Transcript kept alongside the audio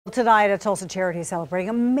Tonight, a Tulsa charity is celebrating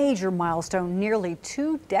a major milestone nearly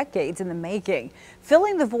 2 decades in the making.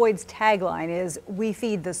 Filling the Void's tagline is "We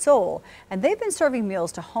Feed the Soul," and they've been serving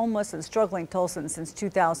meals to homeless and struggling Tulsans since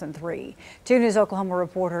 2003. 2 News Oklahoma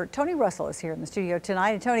reporter Tony Russell is here in the studio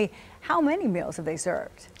tonight. And Tony, how many meals have they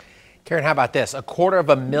served? Karen, how about this?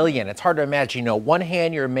 250,000. It's hard to imagine. One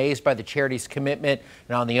hand, you're amazed by the charity's commitment,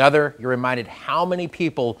 and on the other, you're reminded how many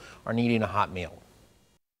people are needing a hot meal.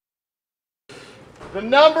 The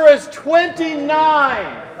number is 29.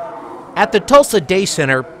 At the Tulsa Day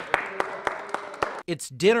Center, it's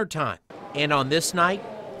dinner time. And on this night,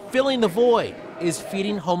 Filling the Void is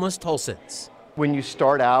feeding homeless Tulsans. When you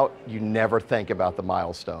start out, you never think about the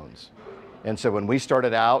milestones. And so when we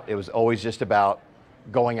started out, it was always just about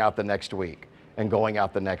going out the next week and going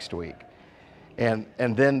out the next week. And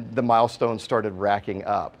then the milestones started racking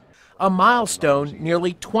up. A milestone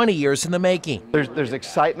nearly 20 years in the making. There's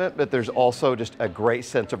excitement, but there's also just a great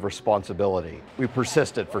sense of responsibility. We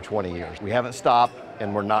persisted for 20 years. We haven't stopped,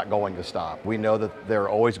 and we're not going to stop. We know that there are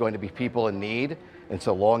always going to be people in need, and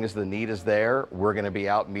so long as the need is there, we're going to be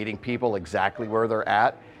out meeting people exactly where they're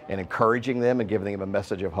at and encouraging them and giving them a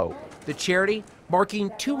message of hope. The charity marking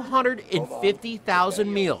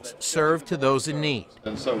 250,000 meals served to those in need.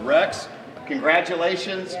 And so Rex,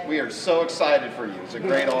 congratulations. We are so excited for you. It's a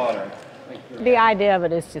great honor. The idea of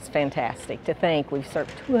it is just fantastic. To think we've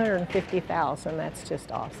served 250,000, that's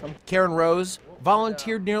just awesome. Karen Rose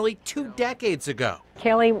volunteered nearly 2 decades ago.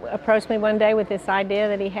 Kelly approached me one day with this idea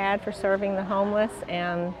that he had for serving the homeless,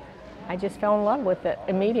 and I just fell in love with it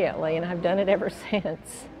immediately, and I've done it ever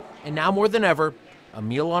since. And now more than ever, a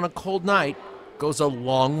meal on a cold night goes a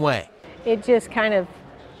long way. It just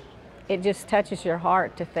touches your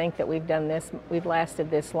heart to think that we've done this, we've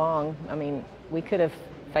lasted this long. I mean, we could have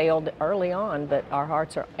failed early on, but our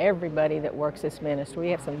hearts are everybody that works this ministry.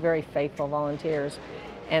 We have some very faithful volunteers,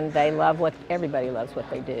 and everybody loves what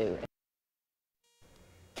they do.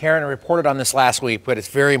 Karen reported on this last week, but it's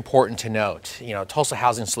very important to note, Tulsa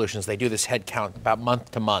Housing Solutions, they do this head count about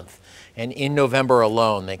month to month. And in November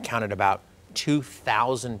alone, they counted about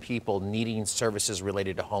 2,000 people needing services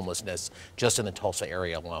related to homelessness just in the Tulsa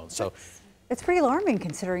area alone. So it's pretty alarming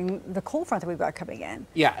considering the cold front that we've got coming in.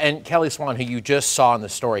 Yeah, and Kelly Swan, who you just saw in the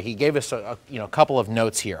story, he gave us a couple of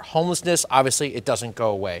notes here. Homelessness, obviously, it doesn't go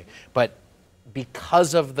away, but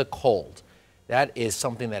because of the cold, that is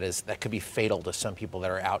something that could be fatal to some people that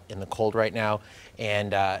are out in the cold right now,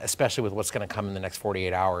 and especially with what's going to come in the next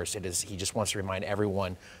 48 hours. He just wants to remind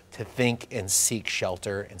everyone to think and seek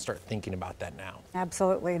shelter and start thinking about that now.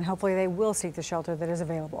 Absolutely, and hopefully they will seek the shelter that is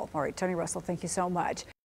available. All right, Tony Russell, thank you so much.